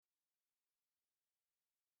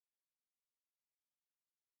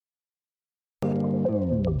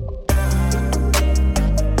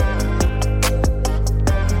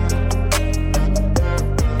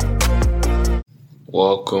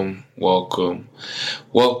Welcome back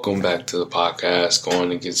to the podcast,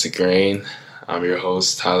 Going Against the Grain. I'm your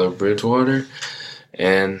host, Tyler Bridgewater,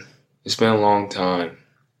 and it's been a long time.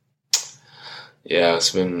 Yeah,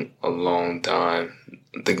 it's been a long time.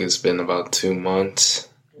 I think it's been about 2 months.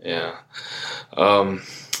 Yeah.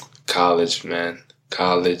 College, man.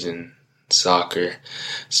 College and soccer.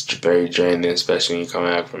 It's very draining, especially when you come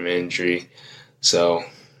back from injury. So,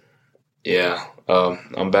 yeah.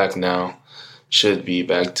 I'm back now. Should be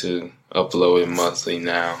back to uploading monthly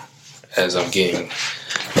now as I'm getting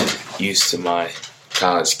used to my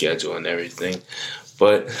college schedule and everything.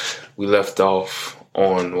 But we left off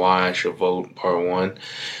on why I should vote part 1.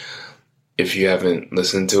 If you haven't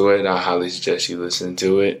listened to it, I highly suggest you listen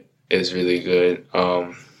to it. It's really good.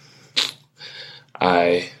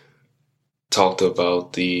 I talked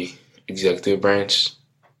about the executive branch,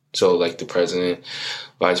 so like the president,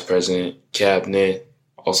 vice president, cabinet.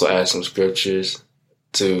 Also add some scriptures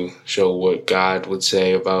to show what God would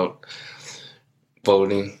say about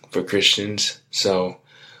voting for Christians. So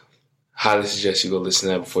highly suggest you go listen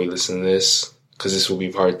to that before you listen to this, because this will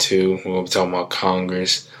be part 2. We're going to be talking about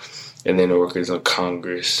Congress and then the workers of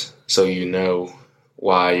Congress, so you know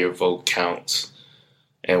why your vote counts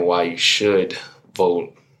and why you should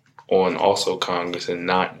vote on also Congress and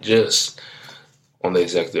not just on the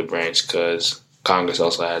executive branch, because Congress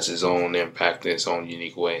also has its own impact in its own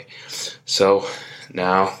unique way. So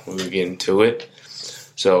now we're getting to it.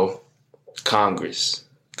 So Congress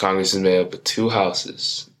is made up of 2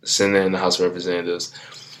 houses, the Senate and the House of Representatives.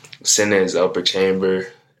 The Senate is the upper chamber,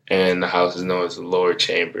 and the House is known as the lower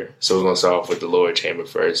chamber. So we're going to start off with the lower chamber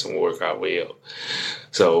first and work our way up.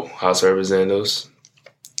 So House of Representatives,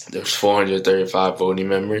 there's 435 voting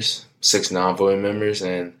members, 6 non-voting members,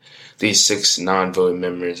 and these 6 non-voting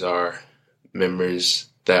members are members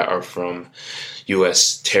that are from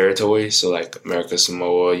U.S. territories, so like America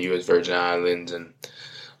Samoa, U.S. Virgin Islands, and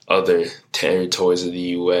other territories of the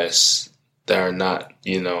U.S. that are not,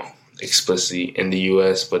 explicitly in the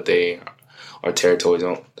U.S., but they are territories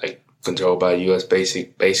controlled by the U.S.,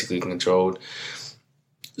 basically controlled.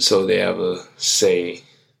 So they have a say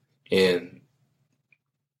in,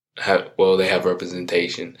 they have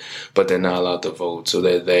representation, but they're not allowed to vote. So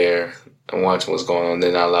they're there and watching what's going on.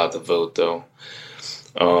 They're not allowed to vote, though.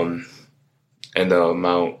 And the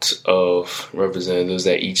amount of representatives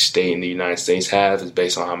that each state in the United States have is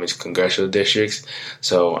based on how many congressional districts.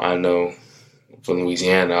 So I know from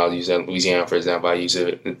Louisiana, I'll use that Louisiana, for example. I use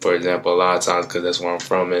it, for example, a lot of times because that's where I'm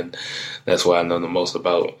from, and that's what I know the most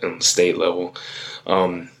about on the state level.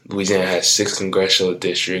 Louisiana has 6 congressional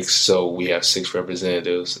districts, so we have 6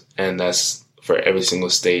 representatives, and that's for every single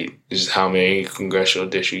state. It's just how many congressional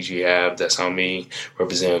districts you have. That's how many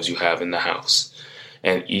representatives you have in the House.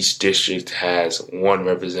 And each district has 1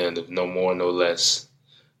 representative, no more, no less.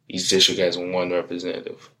 Each district has 1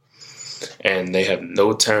 representative. And they have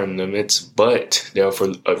no term limits, but they're up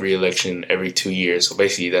for a re-election every 2 years. So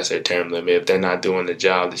basically, that's their term limit. If they're not doing the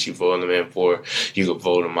job that you voted them in for, you could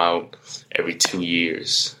vote them out every 2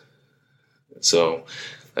 years. So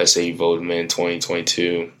let's say you vote them in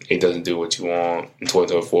 2022, it doesn't do what you want. In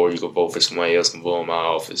 2024, you could vote for somebody else and vote them out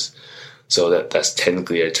of office. So that's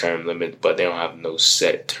technically a term limit, but they don't have no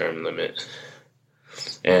set term limit.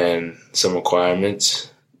 And some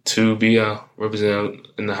requirements to be a representative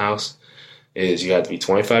in the House is you have to be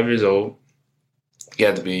 25 years old, you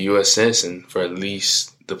have to be a U.S. citizen for at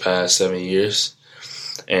least the past 7 years,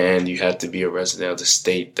 and you have to be a resident of the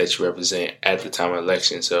state that you represent at the time of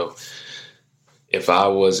election. So if I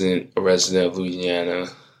wasn't a resident of Louisiana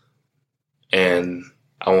and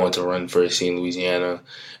I wanted to run for a seat in Louisiana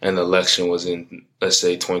and the election was in, let's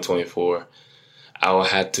say, 2024, I would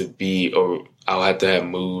have to have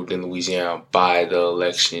moved in Louisiana by the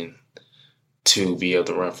election to be able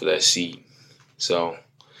to run for that seat. So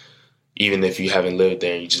even if you haven't lived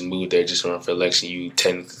there and you just moved there just to run for election, you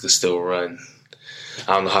technically could still run.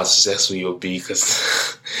 I don't know how successful you'll be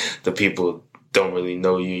because the people don't really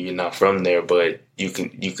know you. You're not from there, but you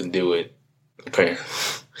can do it, apparently.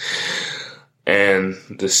 And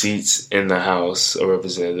the seats in the House of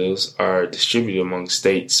Representatives are distributed among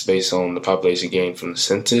states based on the population gained from the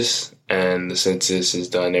census. And the census is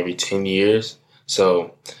done every 10 years.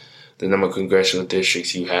 So the number of congressional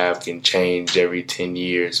districts you have can change every 10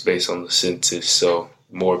 years based on the census. So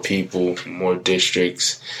more people, more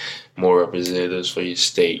districts, more representatives for your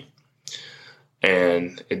state.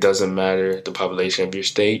 And it doesn't matter the population of your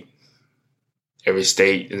state. Every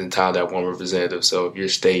state is entitled to have 1 representative. So if your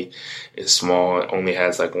state is small, it only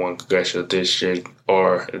has 1 congressional district,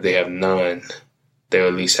 or if they have none, they'll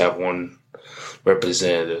at least have 1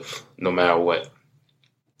 representative, no matter what.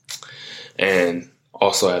 And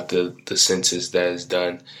also after the census that is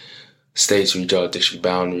done, states redraw district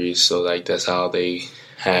boundaries. So like that's how they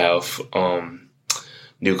have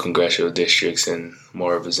new congressional districts and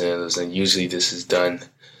more representatives. And usually this is done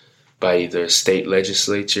by either state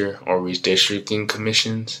legislature or redistricting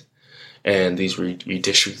commissions. And these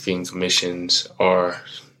redistricting commissions are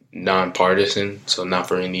nonpartisan, so not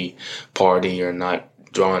for any party or not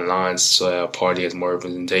drawing lines so that a party has more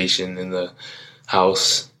representation in the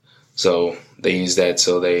House. So they use that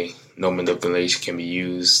so no manipulation can be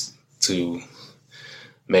used to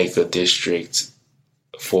make a district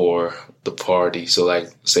for the party. So like,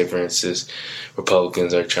 say for instance,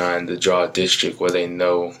 Republicans are trying to draw a district where they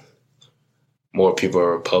know more people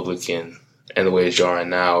are Republican, and the way it's drawing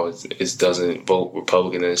now is doesn't vote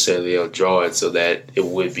Republican necessarily. They'll draw it so that it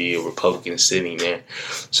would be a Republican sitting there.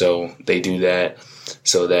 So they do that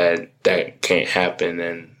so that can't happen,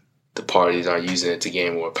 and the parties aren't using it to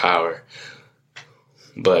gain more power.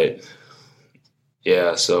 But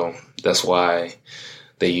yeah, so that's why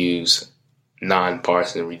they use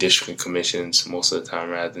nonpartisan redistricting commissions most of the time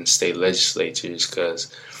rather than state legislatures,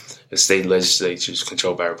 because if state legislatures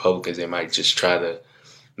controlled by Republicans, they might just try to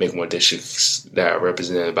make more districts that are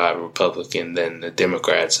represented by a Republican than the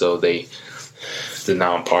Democrats. So the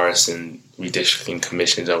nonpartisan redistricting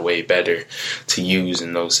commissions are way better to use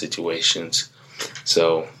in those situations.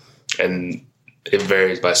 So, and it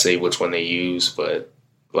varies by state which one they use, but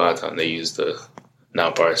a lot of times they use the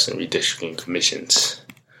nonpartisan redistricting commissions.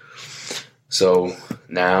 So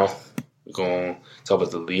now we're going to talk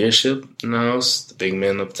about the leadership in the House, the big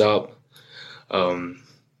men up top. The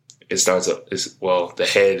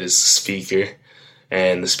head is the speaker,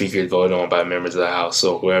 and the speaker is voted on by members of the House.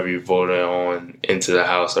 So whoever you voted on into the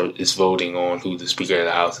House is voting on who the Speaker of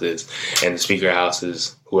the House is. And the Speaker of the House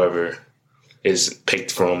is whoever is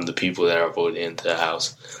picked from the people that are voted into the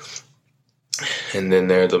House. And then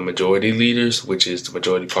there are the majority leaders, which is the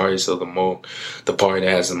majority party. So the party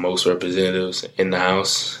that has the most representatives in the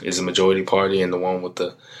House is the majority party, and the one with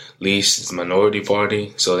the least is the minority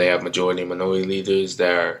party. So they have majority and minority leaders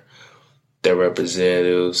that are their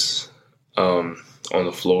representatives on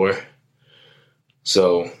the floor.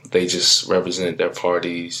 So they just represent their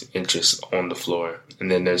party's interests on the floor.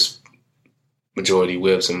 And then there's majority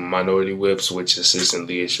whips and minority whips, which assist in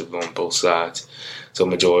leadership on both sides. So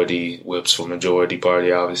majority whips for majority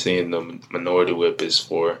party, obviously, and the minority whip is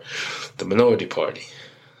for the minority party.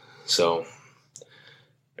 So,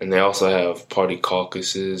 and they also have party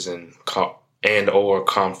caucuses and or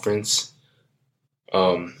conference.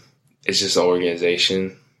 It's just an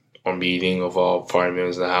organization or meeting of all party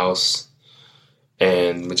members in the House.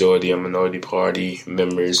 And majority and minority party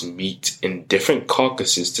members meet in different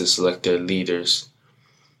caucuses to select their leaders.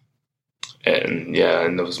 And yeah,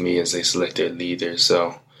 in those meetings they select their leaders.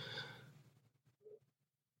 So,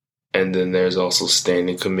 and then there's also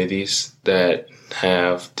standing committees that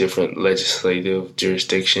have different legislative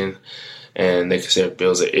jurisdiction, and they consider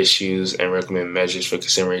bills or issues and recommend measures for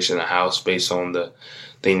consideration in the House based on the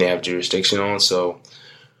thing they have jurisdiction on. So,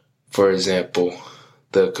 for example,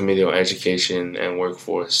 the Committee on Education and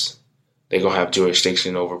Workforce, they're going to have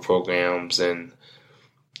jurisdiction over programs and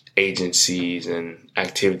agencies and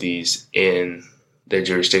activities in their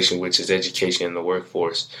jurisdiction, which is education and the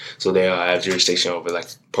workforce. So they'll have jurisdiction over like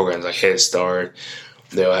programs like Head Start.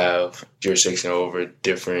 They'll have jurisdiction over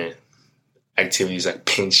different activities like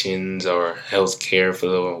pensions or health care for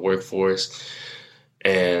the workforce.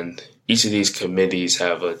 And each of these committees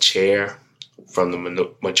have a chair from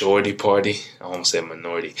the majority party. I almost said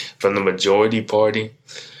minority. From the majority party,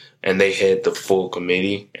 and they head the full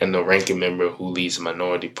committee, and the ranking member who leads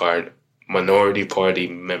minority party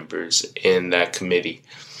members in that committee.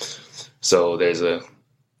 So there's a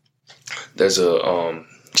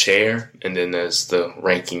chair, and then there's the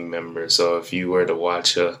ranking member. So if you were to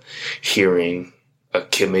watch a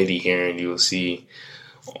committee hearing, you will see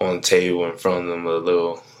on the table in front of them a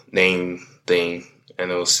little name thing,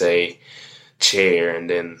 and it'll say chair, and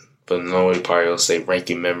then for the minority party it'll say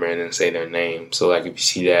ranking member and then say their name. So like if you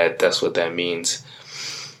see that, that's what that means.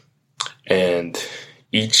 And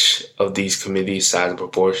each of these committees' size and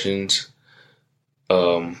proportions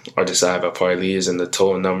are decided by party leaders, and the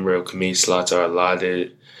total number of committee slots are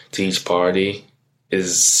allotted to each party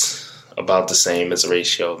is about the same as the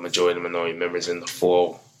ratio of majority and minority members in the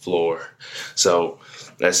full floor. So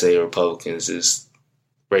let's say Republicans is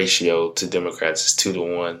ratio to Democrats is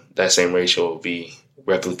 2-1. That same ratio will be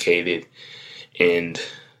replicated in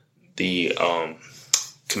the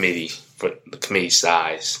committee for the committee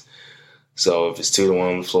size. So if it's 2-1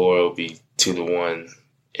 on the floor, it'll be 2-1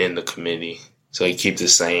 in the committee. So you keep the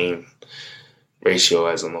same ratio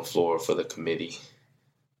as on the floor for the committee.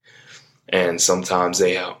 And sometimes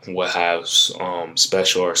they will have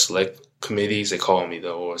special or select committees. They call me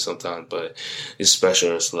though, or sometimes, but it's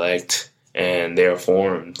special or select, and they're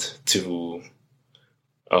formed to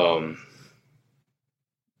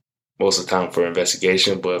most of the time for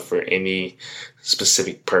investigation, but for any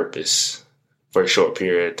specific purpose for a short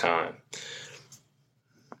period of time.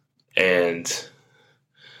 And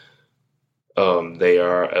they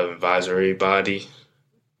are an advisory body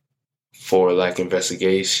for like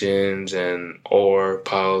investigations and or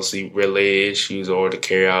policy related issues or to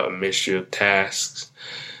carry out administrative tasks.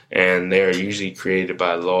 And they are usually created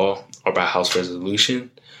by law or by House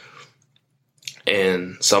resolution.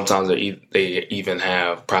 And sometimes they even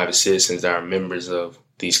have private citizens that are members of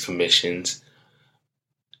these commissions.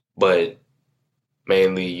 But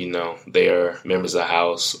mainly, they are members of the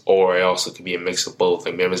House, or it also could be a mix of both,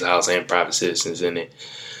 like members of the House and private citizens in it.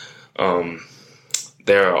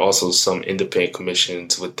 There are also some independent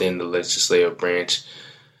commissions within the legislative branch,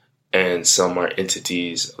 and some are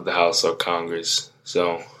entities of the House or Congress.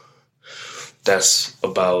 So that's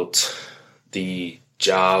about the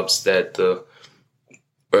jobs that the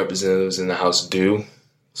representatives in the House do.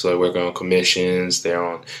 So they work on commissions, they're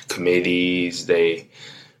on committees, they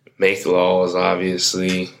make laws,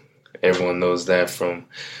 obviously. Everyone knows that from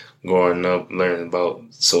growing up, learning about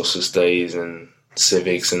social studies and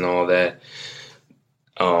civics and all that.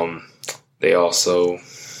 They also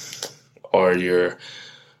are your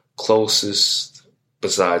closest,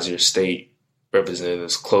 besides your state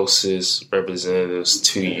representatives, closest representatives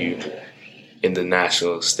to you in the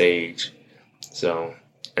national stage. So,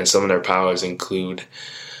 and some of their powers include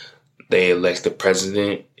they elect the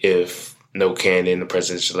president if no candidate in the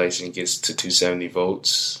presidential election gets to 270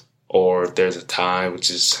 votes, or if there's a tie, which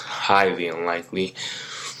is highly unlikely,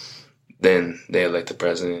 then they elect the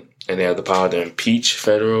president. And they have the power to impeach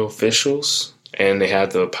federal officials, and they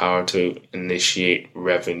have the power to initiate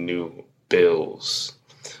revenue bills.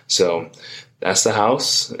 So that's the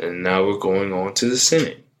House, and now we're going on to the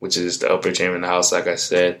Senate, which is the upper chamber of the House. Like I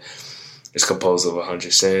said, it's composed of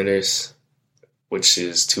 100 senators, which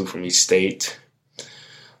is 2 from each state.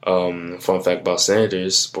 Fun fact about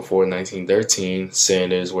senators, before 1913,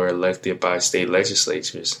 senators were elected by state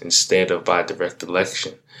legislatures instead of by direct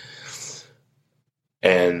election.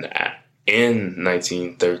 And in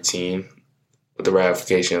 1913, with the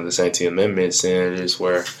ratification of the 17th Amendment, senators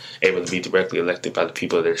were able to be directly elected by the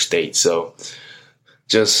people of their state. So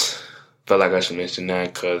just felt like I should mention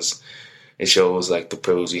that because it shows like the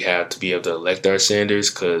privilege we have to be able to elect our senators,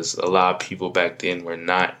 because a lot of people back then were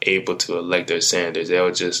not able to elect their senators. They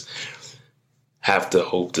would just have to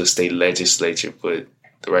hope the state legislature put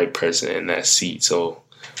the right person in that seat. So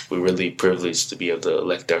we're really privileged to be able to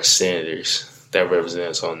elect our senators that represent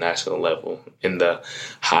us on a national level in the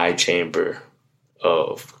high chamber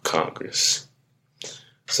of Congress.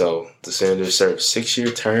 So the senators serve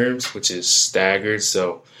 6-year terms, which is staggered.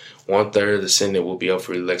 So 1/3 of the Senate will be up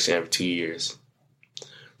for election every 2 years.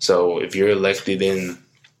 So if you're elected in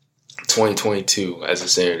 2022 as a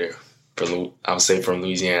senator, I'll say from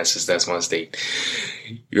Louisiana, since that's my state,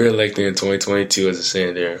 you're elected in 2022 as a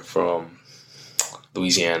senator from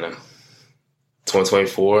Louisiana.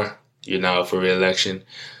 2024, you're now up for re-election.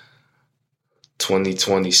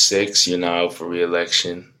 2026, you're now up for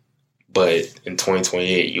re-election. But in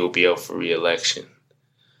 2028, you'll be up for re-election.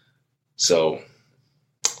 So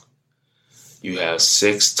you have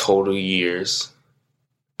 6 total years,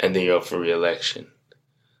 and then you're up for re-election.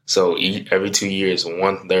 So every 2 years,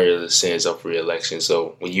 1/3 of the Senate is up for re-election.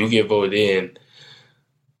 So when you get voted in,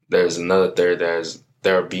 there's another third that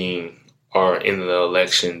are in the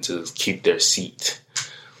election to keep their seat.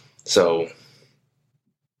 So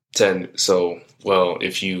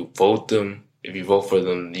if you vote for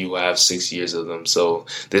them, you have 6 years of them. So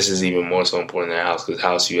this is even more so important in the House, because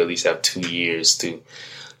House, you at least have 2 years to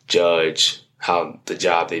judge how the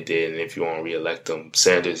job they did, and if you want to re-elect them.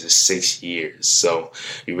 Senators is 6 years. So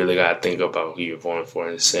you really got to think about who you're voting for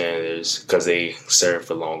in the senators, because they serve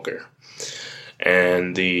for longer.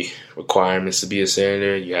 And the requirements to be a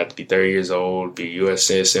senator, you have to be 30 years old, be a U.S.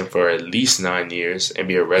 citizen for at least 9 years, and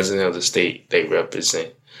be a resident of the state they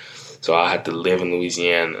represent. So I had to live in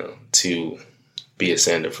Louisiana to be a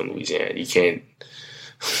senator from Louisiana. You can't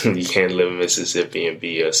live in Mississippi and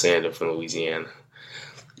be a senator from Louisiana.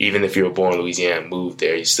 Even if you were born in Louisiana and moved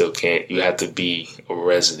there, you still can't. You have to be a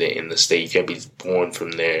resident in the state. You can't be born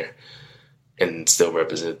from there and still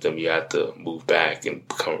represent them. You have to move back and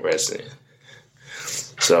become a resident.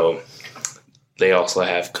 So they also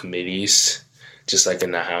have committees, just like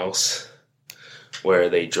in the House, where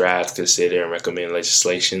they draft, consider, and recommend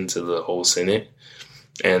legislation to the whole Senate.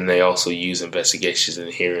 And they also use investigations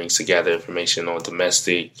and hearings to gather information on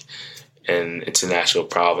domestic and international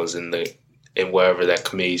problems in wherever that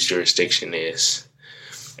committee's jurisdiction is.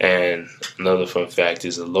 And another fun fact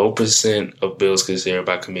is a low percent of bills considered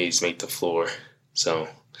by committees make the floor. So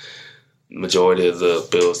majority of the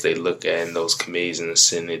bills they look at in those committees in the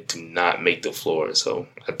Senate do not make the floor. So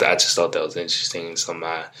I just thought that was interesting and something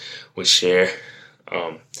I would share.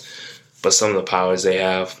 But some of the powers they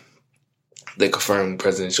have, they confirm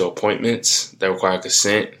presidential appointments that require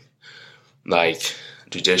consent, like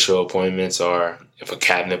judicial appointments, or if a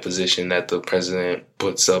cabinet position that the president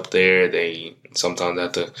puts up there, they sometimes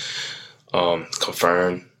have to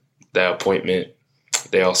confirm that appointment.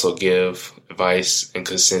 They also give advice and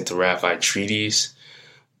consent to ratify treaties,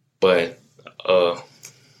 but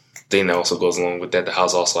thing that also goes along with that, the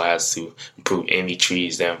House also has to approve any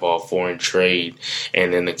treaties that involve foreign trade,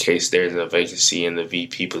 and in the case there's a vacancy in the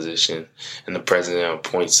VP position, and the president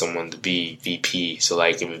appoints someone to be VP. So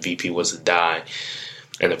like if a VP was to die,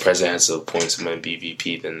 and the president has to appoint someone to be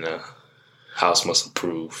VP, then the House must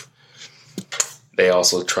approve. They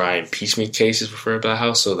also try impeachment cases referred by the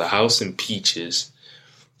House. So the House impeaches,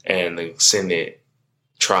 and the Senate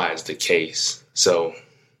tries the case. So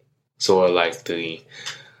sort of like the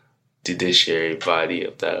judiciary body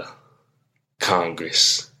of the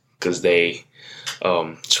Congress, because they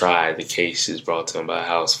try the cases brought to them by the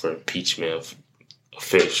House for impeachment of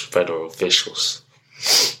federal officials.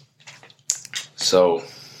 So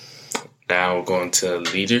now we're going to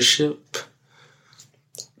leadership.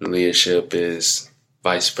 The leadership is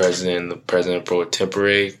vice president, the president pro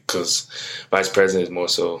tempore, because vice president is more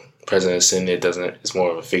so president of the Senate. It's more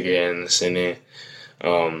of a figurehead in the Senate.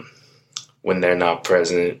 When they're not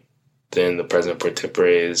present, then the president pro tempore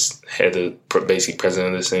is basically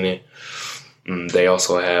president of the Senate. They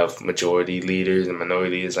also have majority leaders and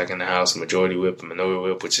minority leaders, like in the House, a majority whip and minority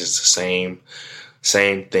whip, which is the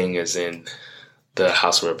same thing as in the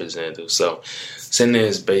House of Representatives. So Senate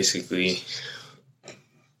is basically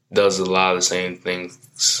does a lot of the same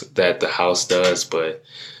things that the House does, but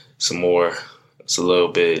it's a little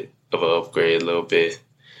bit of an upgrade, a little bit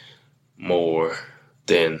more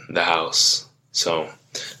than the House. So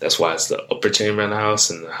that's why it's the upper chamber in the House,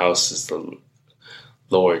 and the House is the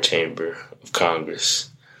lower chamber of Congress.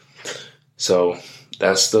 So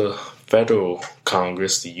that's the federal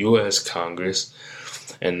Congress, the U.S. Congress.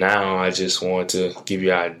 And now I just want to give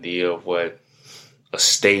you an idea of what a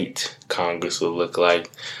state Congress would look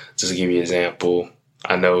like. Just to give you an example,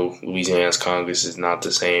 I know Louisiana's Congress is not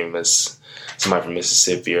the same as somebody from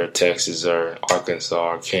Mississippi or Texas or Arkansas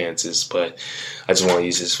or Kansas, but I just want to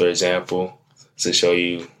use this for example to show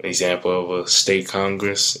you an example of a state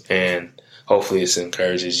Congress, and hopefully this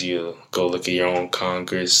encourages you to go look at your own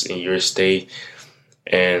Congress in your state,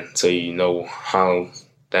 and so you know how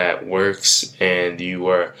that works, and you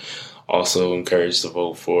are also encouraged to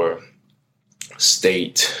vote for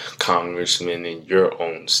state congressmen in your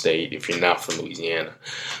own state if you're not from Louisiana.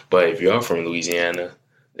 But if you are from Louisiana,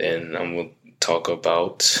 then I'm going to talk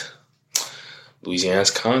about Louisiana's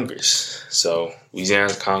Congress. So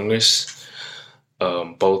Louisiana's Congress,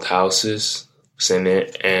 both houses,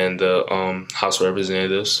 Senate and the House of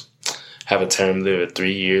Representatives, have a term limit of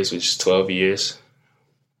 3 years, which is 12 years.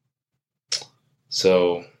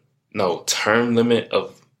 So, no, term limit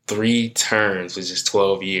of 3 terms, which is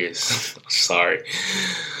 12 years. Sorry.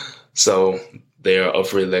 So they are up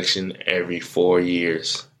for election every 4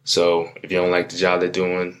 years. So if you don't like the job they're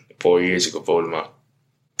doing, 4 years, you can vote them out.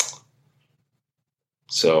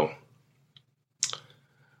 So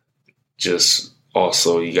just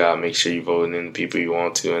also, you got to make sure you're voting in the people you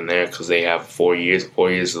want to in there, because they have 4 years.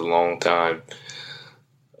 4 years is a long time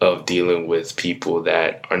of dealing with people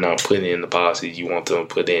that are not putting in the policies you want them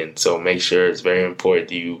to put in. So make sure it's very important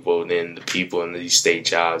that you vote in the people in these state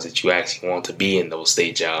jobs that you actually want to be in those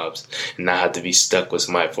state jobs, and not have to be stuck with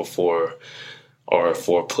somebody for 4 or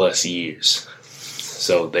 4+ years.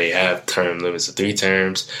 So they have term limits of 3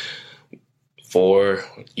 terms,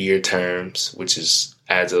 4-year terms, which is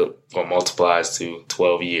adds up or multiplies to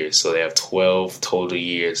 12 years. So they have 12 total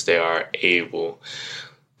years they are able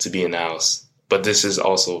to be in the House. But this is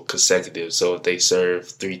also consecutive. So if they serve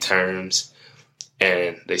 3 terms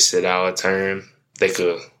and they sit out a term, they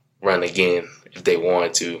could run again if they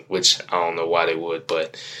wanted to, which I don't know why they would,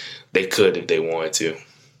 but they could if they wanted to.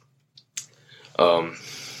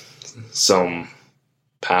 Some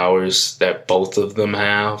powers that both of them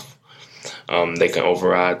have, they can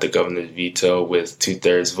override the governor's veto with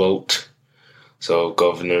 2/3 vote. So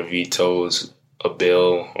governor vetoes a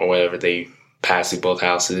bill or whatever they pass in both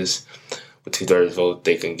houses. With 2/3 vote,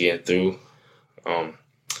 they can get through.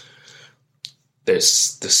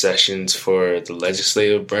 There's the sessions for the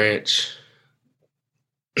legislative branch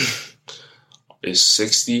is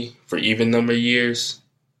 60 for even number years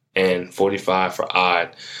and 45 for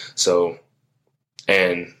odd. So,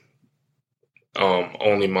 and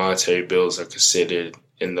only monetary bills are considered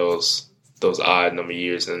in those odd number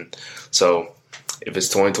years. And so if it's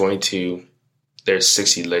 2022, there's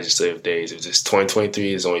 60 legislative days. If it's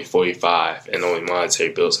 2023, it's only 45, and only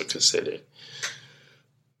monetary bills are considered.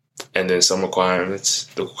 And then some requirements,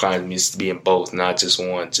 the requirement needs to be in both, not just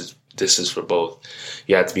one. Just this is for both.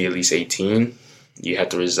 You have to be at least 18. You have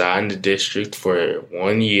to reside in the district for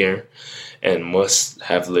 1 year and must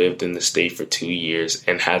have lived in the state for 2 years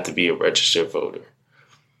and have to be a registered voter.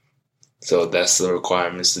 So that's the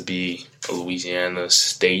requirements to be a Louisiana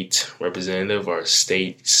state representative or a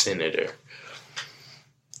state senator.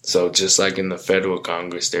 So just like in the federal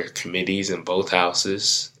Congress, there are committees in both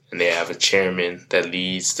houses, and they have a chairman that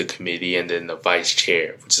leads the committee and then the vice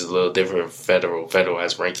chair, which is a little different from federal. Federal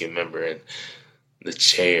has ranking member and the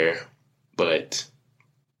chair, but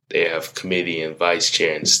they have committee and vice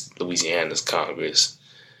chair in Louisiana's Congress,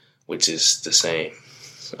 which is the same.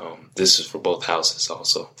 This is for both houses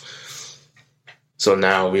also. So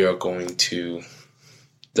now we are going to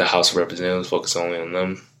the House of Representatives, focus only on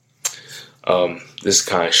them. This is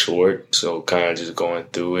kind of short, so kind of just going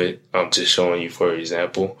through it. I'm just showing you, for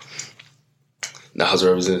example, the House of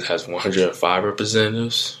Representatives has 105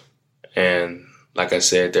 representatives, and like I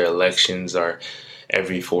said, their elections are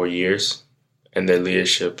every 4 years, and their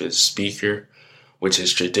leadership is Speaker, which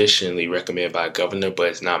is traditionally recommended by a governor, but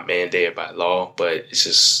it's not mandated by law, but it's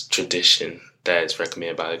just tradition that is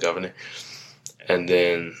recommended by the governor. And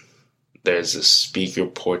then there's a Speaker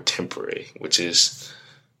pro tempore, which is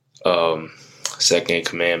second in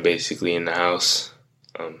command basically in the House.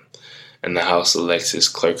 And the House elects its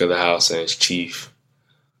clerk of the House and its chief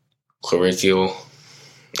clerical.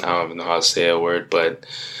 I don't even know how to say that word, but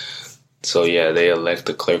so yeah, they elect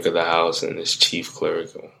the clerk of the House and its chief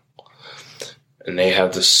clerical. And they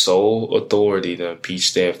have the sole authority to impeach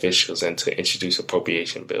state officials and to introduce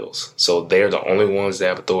appropriation bills. So they're the only ones that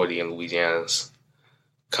have authority in Louisiana's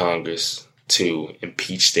Congress to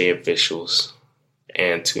impeach state officials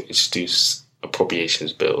and to introduce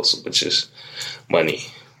appropriations bills, which is money.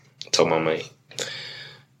 Talk about money.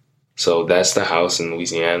 So that's the House in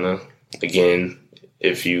Louisiana. Again,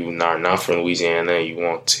 if you are not from Louisiana, you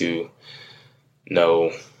want to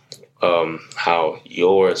know how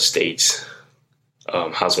your state's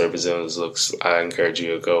House of Representatives looks, I encourage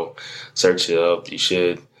you to go search it up. You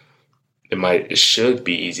should. It should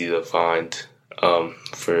be easy to find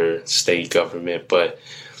for state government, but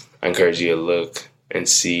I encourage you to look and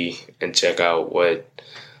see and check out what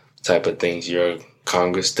type of things your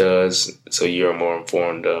Congress does, so you're more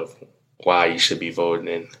informed of why you should be voting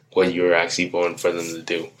and what you're actually voting for them to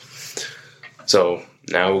do. So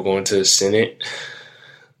now we're going to the Senate.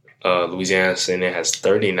 Louisiana Senate has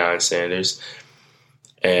 39 senators,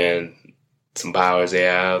 and some powers they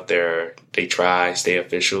have. They try state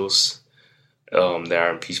officials that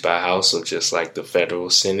are impeached by the House. So just like the federal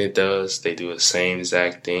Senate does, they do the same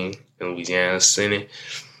exact thing in Louisiana Senate,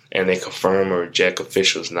 and they confirm or reject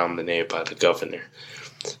officials nominated by the governor.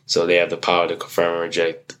 So they have the power to confirm or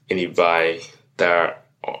reject anybody that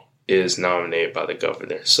is nominated by the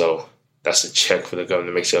governor. So that's a check for the governor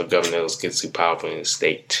to make sure the governor gets too powerful in the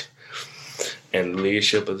state. And the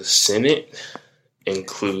leadership of the Senate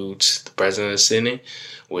includes the president of the Senate,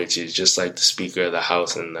 which is just like the Speaker of the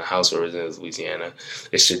House and the House of Representatives of Louisiana.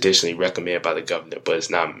 It's traditionally recommended by the governor, but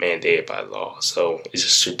it's not mandated by law. So it's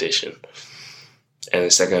just tradition. And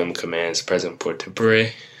the second in command is President pro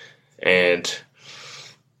tempore. And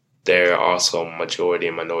there are also majority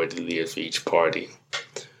and minority leaders for each party,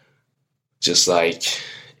 just like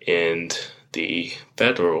in the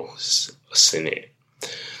federal Senate.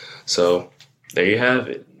 So there you have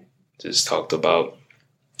it. Just talked about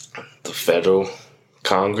the federal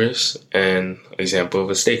Congress and an example of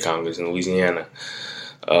a state Congress in Louisiana.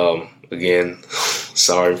 Again,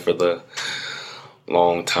 sorry for the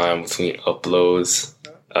long time between uploads.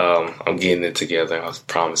 I'm getting it together. I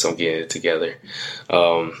promise I'm getting it together.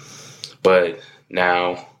 But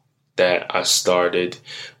now that I started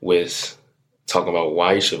with talking about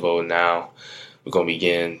why you should vote now, we're going to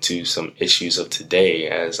begin to some issues of today.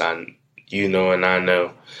 As you know and I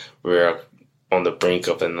know, we're on the brink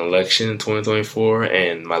of an election in 2024,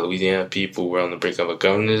 and my Louisiana people were on the brink of a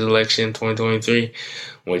governor's election in 2023,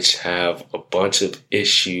 which have a bunch of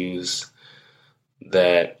issues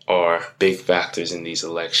that are big factors in these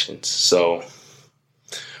elections. So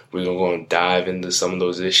we're going to dive into some of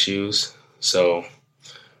those issues. So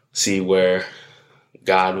see where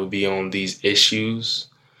God will be on these issues.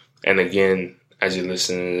 And again, as you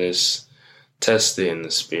listen to this, test it in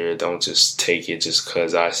the spirit. Don't just take it just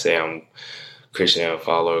because I say I'm Christian and a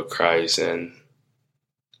follower of Christ and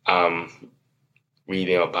I'm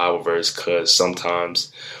reading a Bible verse, because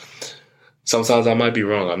sometimes I might be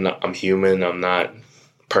wrong. I'm human. I'm not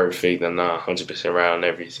perfect. I'm not 100% around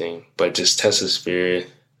everything. But just test the spirit.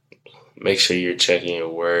 Make sure you're checking your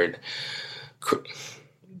word.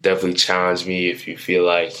 Definitely challenge me if you feel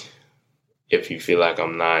like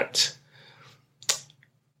I'm not,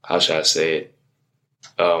 how should I say it?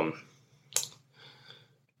 If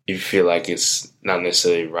you feel like it's not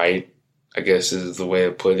necessarily right, I guess is the way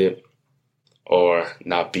to put it, or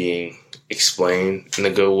not being explained in a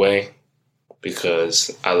good way,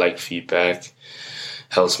 because I like feedback,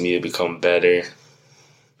 helps me to become better,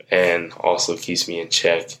 and also keeps me in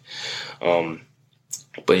check.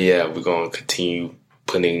 But yeah, we're going to continue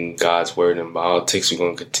putting God's word in politics. We're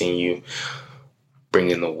going to continue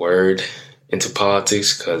bringing the word into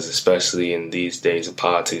politics, because especially in these days of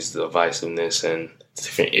politics, the divisiveness and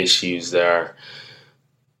different issues that are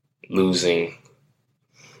losing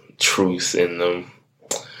truth in them,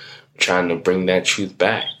 trying to bring that truth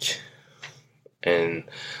back and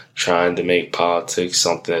trying to make politics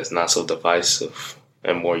something that's not so divisive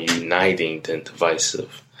and more uniting than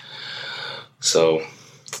divisive. So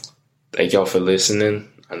thank y'all for listening.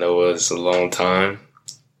 I know it was a long time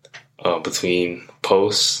between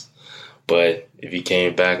posts, but if you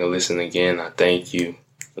came back and listened again, I thank you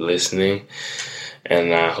for listening,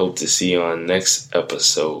 and I hope to see you on the next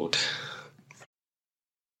episode.